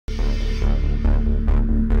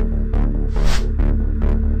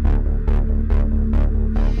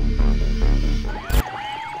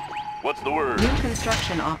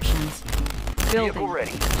construction options. Building. Vehicle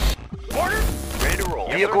ready. Order. Ready to roll.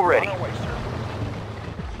 Vehicle ready.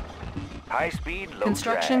 High speed, low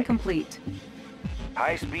Construction drag. complete.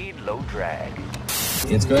 High speed, low drag.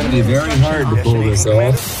 It's going to be very hard to pull this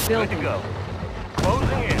off. Good to Building. go.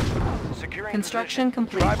 Closing in. Securing Construction position.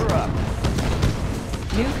 complete. Driver up.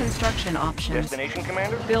 New construction options. Destination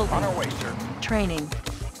commander. Building. On our way, sir. Training.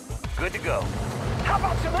 Good to go. How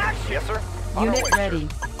about some action? Yes, sir. On Unit our way, ready.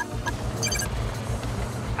 Sir.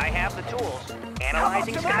 I have the tools.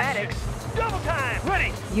 Analyzing schematics. Double time.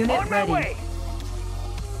 Ready. Unit on ready. My way.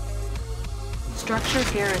 Structure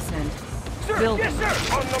garrisoned. Sir, Building. yes,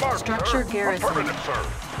 sir. On the mark, Structure sir. garrisoned. Affirmative,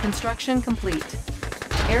 sir. Construction complete.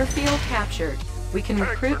 Airfield captured. We can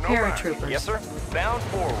recruit paratroopers. Yes, sir. Bound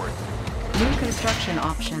forward. New construction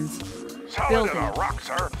options. Solid Building. as a rock,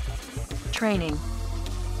 sir. Training.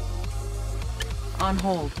 On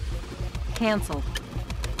hold. Cancelled.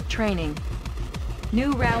 Training.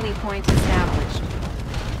 New rally point established.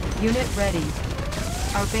 Unit ready.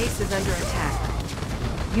 Our base is under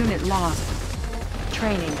attack. Unit lost.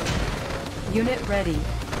 Training. Unit ready.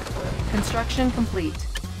 Construction complete.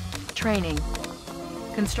 Training.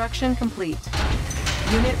 Construction complete.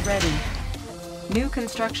 Unit ready. New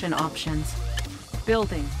construction options.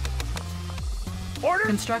 Building. Order.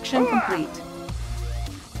 Construction complete.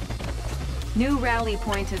 New rally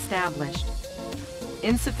point established.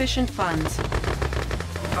 Insufficient funds.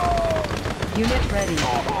 Unit ready.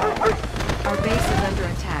 Our base is under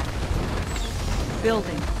attack.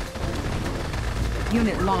 Building.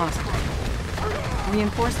 Unit lost.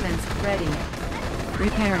 Reinforcements ready.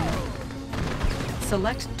 Repairing.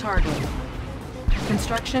 Select target.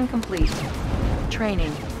 Construction complete.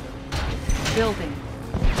 Training. Building.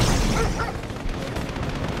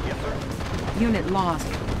 Yes, sir. Unit lost.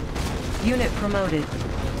 Unit promoted.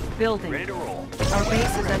 Building. Ready to roll. Our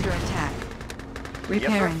base is under attack.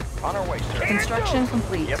 Repairing. Yes, sir. On our way, sir. Construction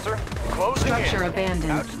complete. Yes, sir. Closing Structure in.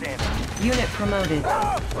 abandoned. Outstanding. Unit promoted.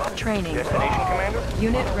 Training. Destination commander.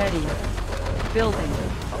 Unit ready. Building.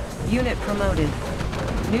 Unit promoted.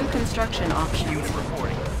 New construction options. Unit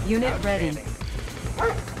reporting. Unit ready.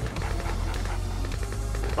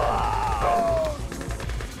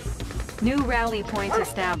 New rally point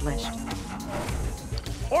established.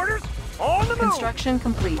 Orders on the move. Construction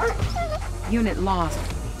complete. Unit lost.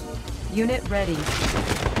 Unit ready.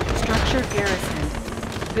 Structure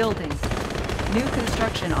garrisoned. Building. New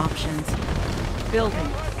construction options. Building.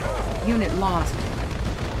 Unit lost.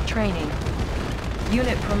 Training.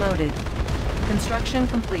 Unit promoted. Construction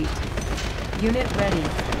complete. Unit ready.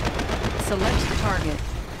 Select target.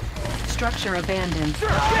 Structure abandoned. Sir,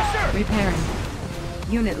 yes, sir.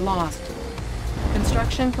 Repairing. Unit lost.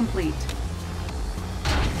 Construction complete.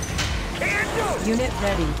 Can do. Unit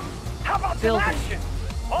ready. How about some Building. action?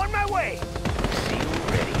 On my way. Seal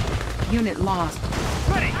ready. Unit lost.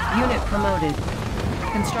 Ready. Unit promoted.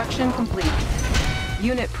 Construction complete.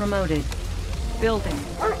 Unit promoted. Building.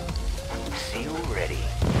 Seal ready.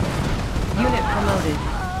 Unit promoted.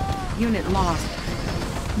 Unit lost.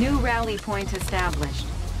 New rally point established.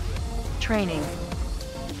 Training.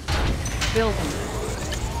 Building.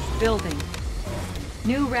 Building.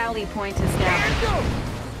 New rally point established.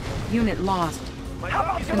 Unit lost. How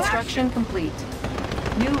about some Construction complete.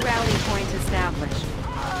 New rally point established.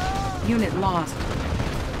 Unit lost.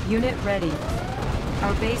 Unit ready.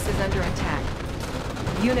 Our base is under attack.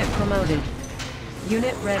 Unit promoted.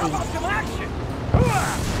 Unit How ready. about some action?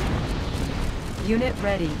 Unit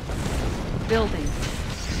ready. Building.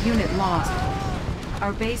 Unit lost.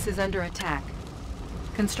 Our base is under attack.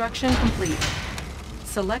 Construction complete.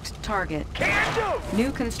 Select target. Can do.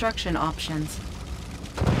 New construction options.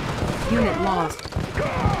 Unit lost.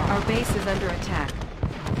 Our base is under attack.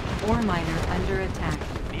 Ore miner under attack.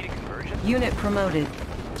 Need a conversion? Unit promoted.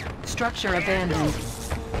 Structure abandoned.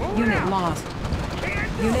 Unit lost.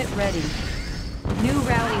 Unit ready. New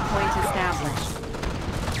rally point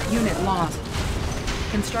established. Unit lost.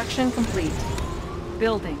 Construction complete.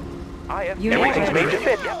 Building. I have Unit everything's ready. made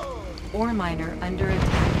to fit. Ore miner under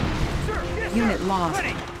attack. Sir, yes, Unit sir. lost.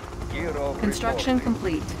 Ready. Get over Construction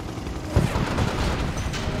complete.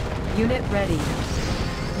 Unit ready.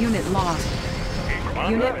 Unit lost.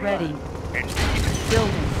 Unit ready.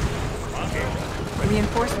 Building.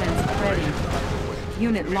 Reinforcements ready.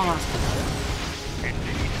 Unit lost.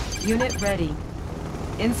 Unit ready.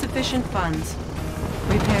 Insufficient funds.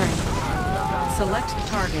 Repairing. Select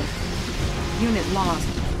target. Unit lost.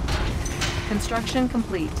 Construction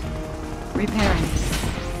complete. Repairing.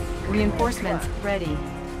 Reinforcements ready.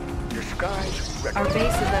 Your skies ready. Our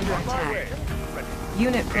base is under attack.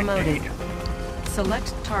 Unit promoted.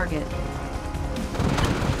 Select target.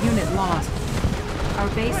 Unit lost. Our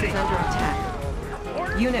base is under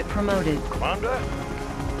attack. Unit promoted. Commander,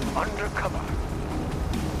 undercover.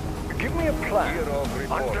 Give me a plan.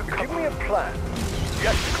 Give me a plan.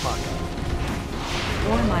 Yes, Commander.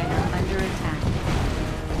 Ore miner under attack.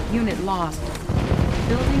 Unit lost.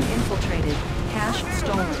 Building infiltrated. Cache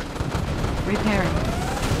stolen. Repairing.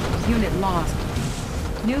 Unit lost.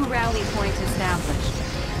 New rally point established.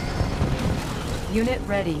 Unit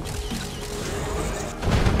ready.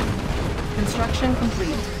 Construction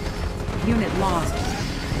complete. Unit lost.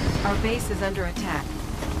 Our base is under attack.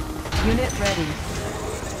 Unit ready.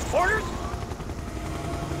 Orders?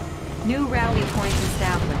 New rally point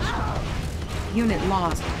established. Unit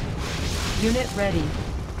lost. Unit ready.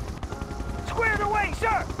 Squared away,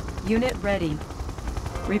 sir! Unit ready.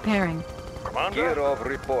 Repairing. Commander? Gear of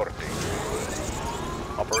reporting.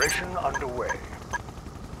 Operation underway.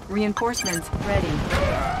 Reinforcements ready.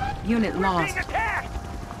 Unit lost. Being attacked!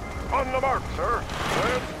 On the mark, sir.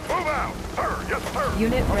 Let's move out. Sir, yes, sir.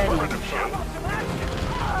 Unit ready. Affirmative, sir.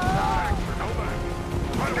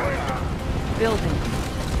 Right away, sir. Building.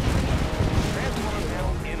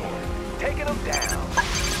 In order. Taking them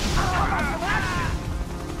down.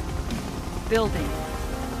 Building.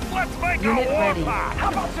 Let's make Unit a war ready. pot. How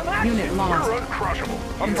about some action? Unit lost. We're uncrushable.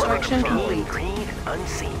 Construction Affirmative, sir. complete. Green,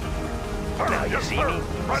 unseen. Sir, Now you yes, see sir. me,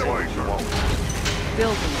 Right so away, you sir. won't.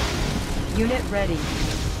 Building. Unit ready.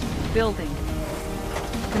 Building.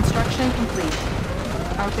 Construction complete.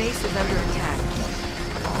 Our base is under attack.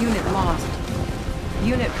 Unit lost.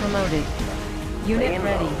 Unit promoted. Unit Laying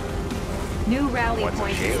ready. low. New rally What's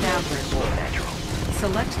point shield? established. More natural.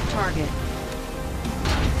 Select target.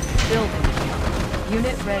 Building.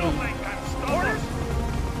 Unit ready. Nothing can stop us.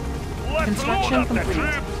 Let's Construction load up the complete.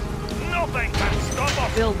 troops. Nothing can stop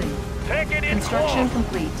us. Building. Take it in Construction close.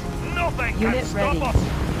 complete. Nothing Unit can stop ready.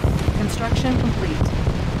 us. Construction complete.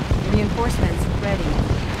 Reinforcements ready.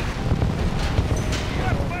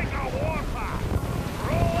 Let's make a war path.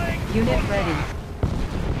 Rolling. Unit thunder. ready.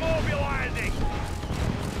 Mobilizing.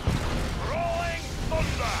 Rolling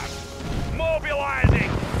thunder. Mobilizing.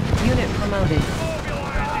 Unit promoted.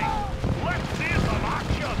 Mobilizing. Let's see some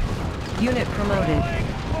action. Unit promoted.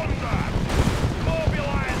 Rolling thunder.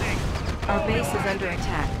 Mobilizing. Our base is under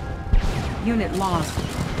attack. Unit lost.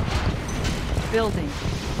 Building.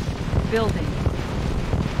 Building.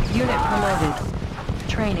 Unit promoted.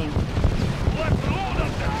 Training. Let's load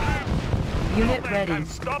up the troops. Unit Nothing ready. can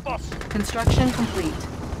stop us. Construction complete.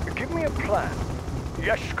 Give me a plan.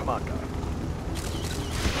 Yes, Commander.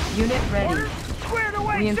 Unit ready. Squared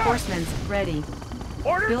away, Reinforcements ready. sir.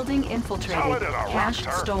 Orders? Building infiltrated. Solid in our Cache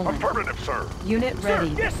rock, sir. stolen. Affirmative, sir. Unit Sir, ready.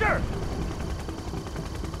 yes, sir.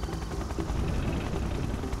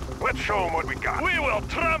 Let's show them what we got. We will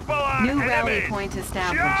trample our New rally enemies. point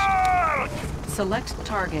established. Charge! Select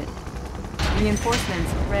target.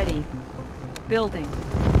 Reinforcements ready. Building.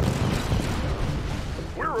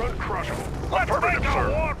 We're uncrushable. Let's make a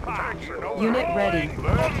war pact. Unit ready.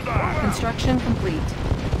 Thunder. Construction complete.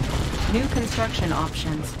 New construction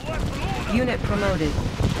options. Let's load up. Unit promoted.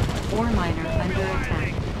 Ore miner under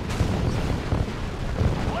attack.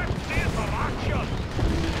 Let's see some action.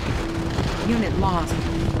 Unit lost.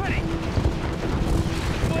 Ready.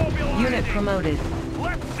 Mobilizing. Unit promoted.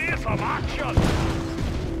 Let's see some action.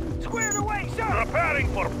 Squared away, sir. Preparing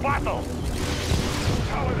for battle.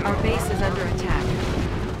 Our base is under attack.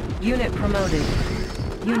 Unit promoted.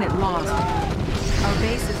 Unit lost. Our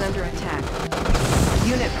base is under attack.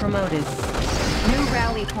 Unit promoted. New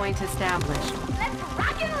rally point established.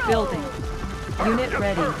 Building. Unit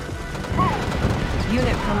ready.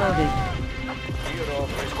 Unit promoted.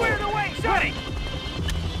 Squared away, sir. Ready.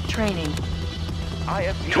 Training.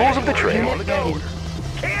 Tools of the trade. Unit ready.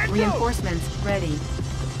 Can do. Reinforcements ready.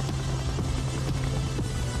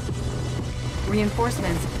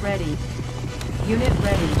 Reinforcements ready. Unit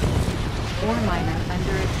ready. Ore miner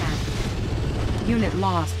under attack. Unit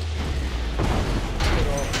lost.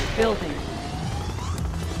 Building.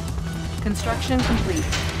 Construction complete.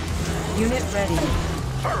 Unit ready.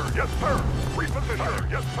 Sir, yes, sir.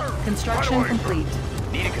 Reposition. Yes, sir. Construction Right away, complete.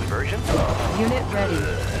 Need a conversion? Unit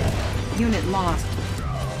ready. Unit lost.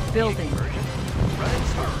 Building. Conversion?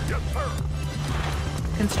 Sir, yes, sir.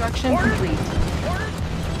 Construction complete.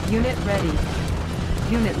 Unit ready.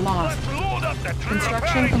 Unit lost. Let's load up the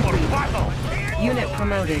Construction preparing for complete. battle. Unit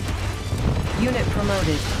promoted. Unit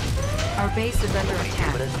promoted. Our base is under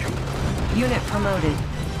attack. Unit promoted.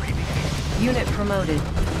 Unit promoted.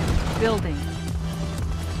 Building.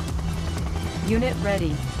 Unit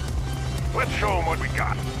ready. Let's show them what we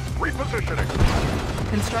got. Repositioning.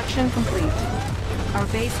 Construction complete. Our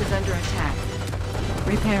base is under attack.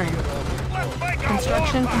 Repairing. Let's make a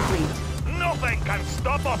Construction war pact. complete. Nothing can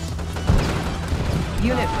stop us!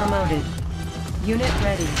 Unit promoted. Unit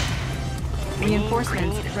ready.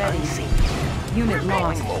 Reinforcements ready. Unit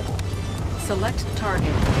lost. Select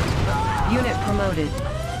target. Unit promoted.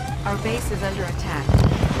 Our base is under attack.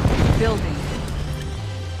 Building.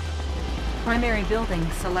 Primary building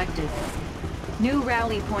selected. New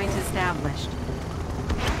rally point established.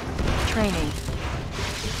 Training.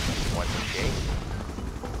 What's the shape?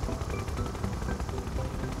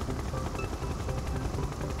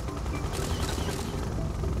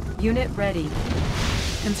 Unit ready.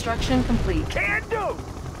 Construction complete. Can do!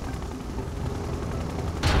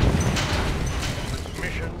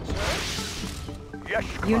 Mission, sir? Yes,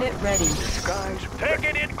 Unit ready. Skies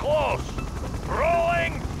taking it close!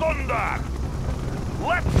 Rolling thunder!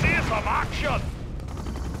 Let's see some action!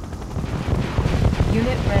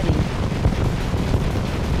 Unit ready.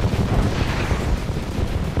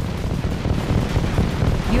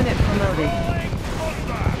 Unit promoted. Rolling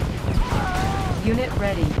thunder! Unit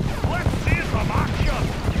ready. Let's see some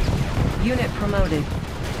action! Unit promoted.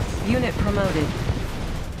 Unit promoted.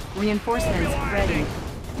 Reinforcements ready.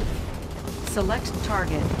 Select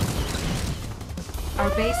target. Our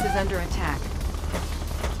base is under attack.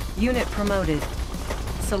 Unit promoted.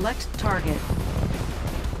 Select target.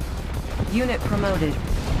 Unit promoted.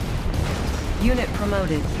 Unit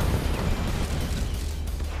promoted.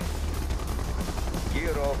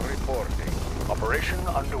 Gear of reporting. Operation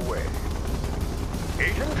underway.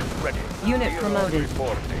 Agent ready. Unit Gear of promoted.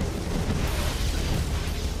 reporting.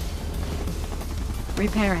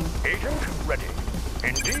 Repairing. Agent ready.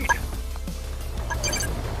 Indeed.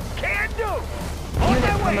 Can do! On Unit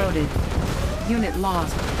my way! promoted. Unit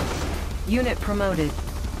lost. Unit promoted.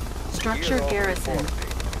 Structure Gear of garrison.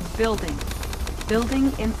 reporting. Building.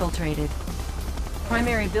 Building infiltrated.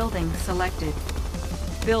 Primary building selected.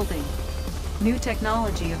 Building. New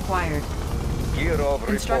technology acquired. Gear of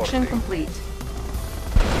Construction reporting. complete.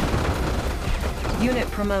 Unit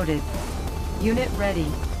promoted. Unit ready.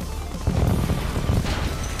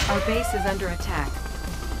 Our base is under attack.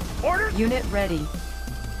 Orders? Unit ready.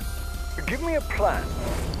 Give me a plan.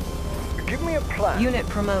 Give me a plan. Unit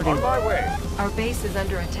promoted. On my way. Our base is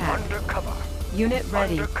under attack. Undercover. Unit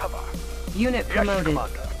ready. Undercover. Unit Yes, promoted.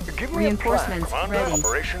 Commander. Give me Reinforcements a plan. ready.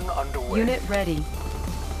 Operation underway. Unit ready.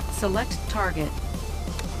 Select target.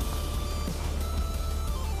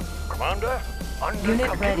 Commander. Undercover.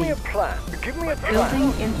 Unit ready. Give me a plan. Give me a plan.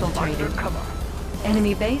 Building infiltrated. Undercover.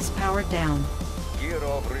 Enemy base powered down. Gear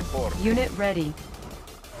of report. Unit ready.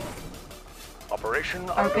 Operation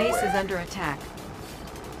Our underway. base is under attack.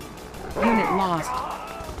 Unit lost.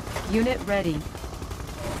 Unit ready.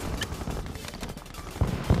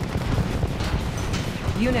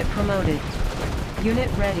 Unit promoted. Unit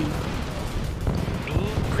ready.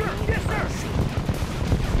 Yes, sir!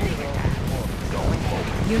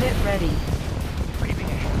 Unit ready.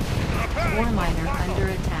 War miner under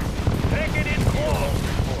attack. Taking it close!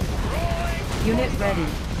 Rolling! Unit ready.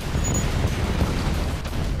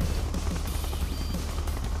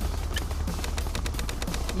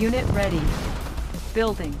 Unit ready.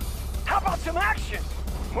 Building. How about some action?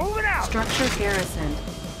 Moving out! Structure garrisoned.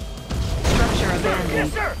 Structure Yes,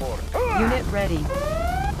 abandoned. sir! Unit ready.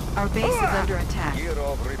 Our base is under attack. Gear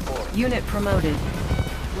of report. Unit promoted.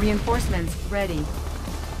 Reinforcements ready.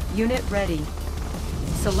 Unit ready.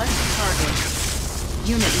 Select target.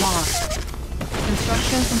 Unit lost.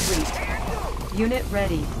 Construction complete. Unit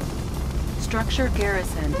ready. Structure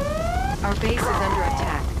garrisoned. Our base is under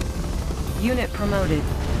attack. Unit promoted.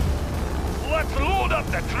 Let's load up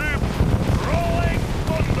the troops! Rolling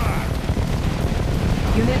thunder!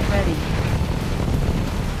 Unit ready.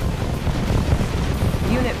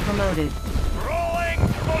 Unit promoted. Rolling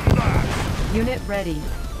thunder! Unit ready.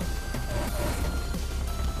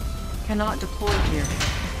 Cannot deploy here.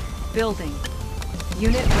 Building.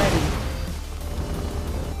 Unit ready.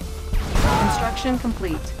 Construction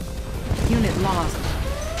complete. Unit lost.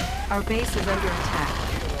 Our base is under attack.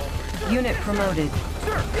 Unit promoted.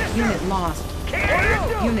 Sir, yes, Unit sir! lost. Can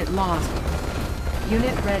do! Unit lost.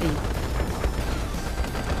 Unit ready.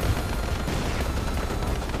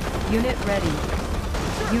 Unit ready.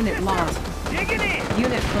 Unit lost. Digging in!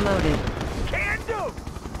 Unit promoted. Can do!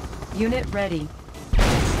 Unit ready.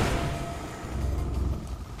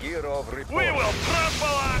 Gear of report. We will trample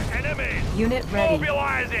our enemies! Unit ready.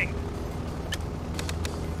 Mobilizing!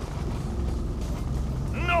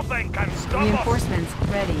 Nothing can stop us! Reinforcements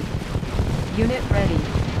ready. Unit ready.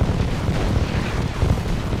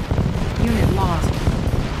 Unit lost.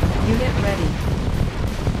 Unit ready.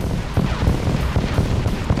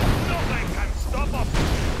 Nothing can stop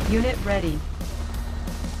us! Unit ready.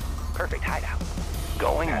 Perfect hideout.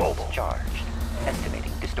 Going mobile. Charged.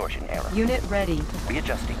 Estimating distortion error. Unit ready.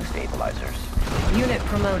 Readjusting stabilizers. Unit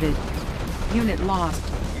promoted. Unit lost.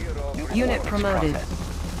 Unit promoted.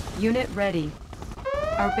 Unit ready.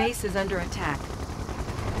 Our base is under attack.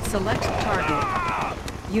 Select target.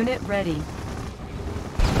 Unit ready.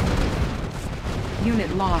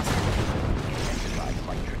 Unit lost.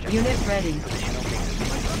 Unit ready.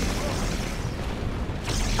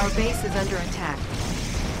 Our base is under attack.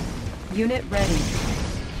 Unit ready.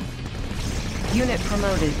 Unit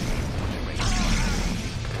promoted.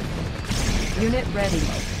 Unit ready.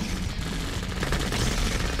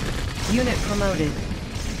 Unit promoted.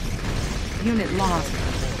 Unit lost.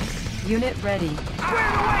 Unit ready.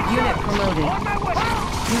 Unit promoted.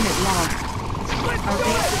 Unit lost. Our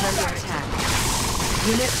base is under attack.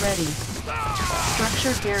 Unit ready.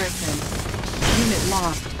 Structure garrison. Unit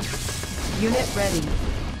lost. Unit ready.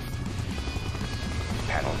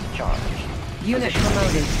 Panels charged. Unit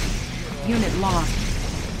promoted. Unit lost.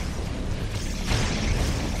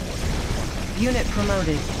 Unit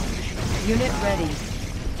promoted. Unit ready.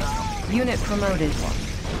 Unit promoted.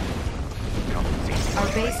 Our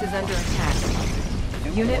base is under attack.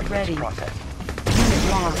 Unit ready. Unit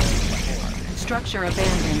lost. Structure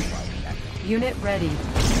abandoned. Unit ready.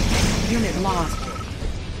 Unit lost.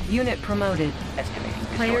 Unit promoted.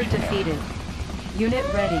 Player defeated. Unit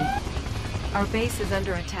ready. Our base is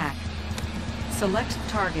under attack. Select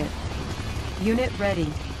target. Unit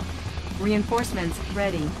ready. Reinforcements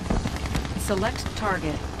ready. Select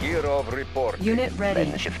target. Gear of report. Unit ready.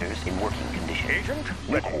 Blend shifters in working condition. Agent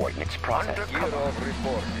New ready. coordinates processed. Gear of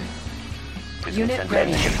report. Unit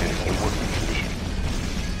Blend ready. shifters in working condition.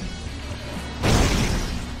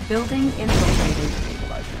 Building infiltrated.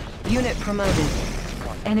 Unit promoted.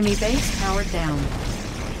 Enemy base powered down.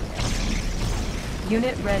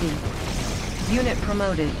 Unit ready. Unit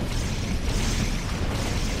promoted.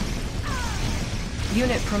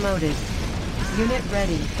 Unit promoted. Unit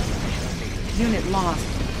ready. Unit lost.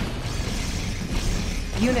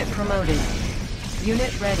 Unit promoted.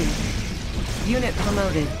 Unit ready. Unit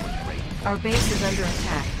promoted. Our base is under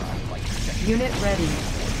attack. Unit ready.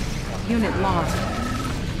 Unit lost.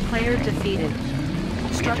 Player defeated.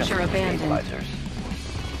 Structure abandoned. Stabilizers.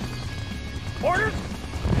 Orders.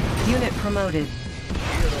 Unit promoted.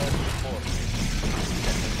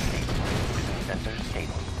 Sensors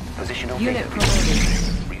stable. Positional Unit data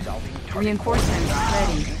promoted. resolving target Reinforcements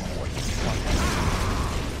ready.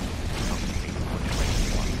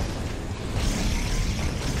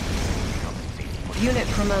 Unit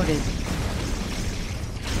promoted.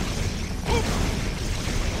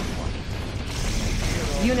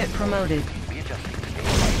 Unit promoted. Readjusting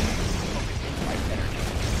stabilizers. Focusing light energy.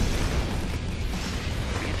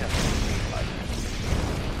 Readjusting stabilizers.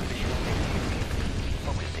 Positional data.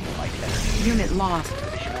 Focusing light energy. Unit lost.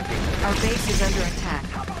 Positional data. Our base is under attack.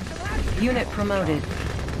 Unit promoted.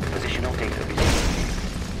 Positional data received.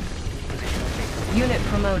 Positional data Unit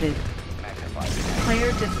promoted. magnified.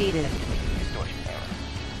 Player defeated. Distortion error.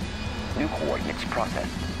 New coordinates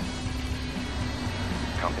processed.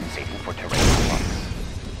 Compensating for terrain flux.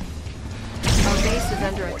 Our base is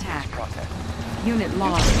under attack. Processed. Unit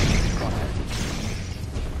lost. Processed.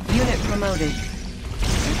 Unit promoted.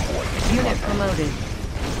 New coordinates Unit processed. promoted.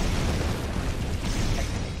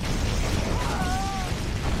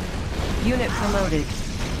 Unit promoted.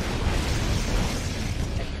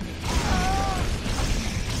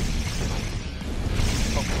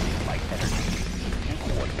 Focusing light energy. New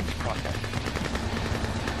coordinates processed.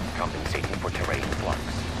 Compensating for terrain flux.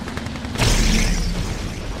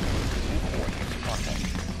 New coordinates processed.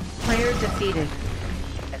 Player defeated.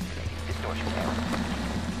 Estimating distortion error.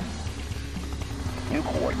 New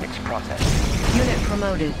coordinates processed. Unit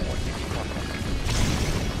promoted. Coordinates processed.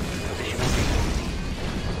 Positional data received.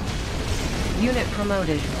 Unit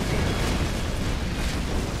promoted.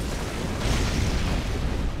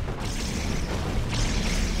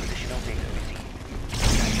 Positional data received.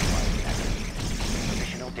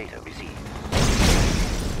 Positional data received.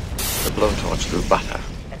 The blowtorch through butter.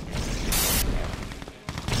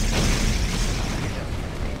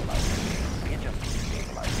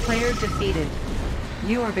 Player defeated.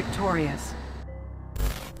 You are victorious.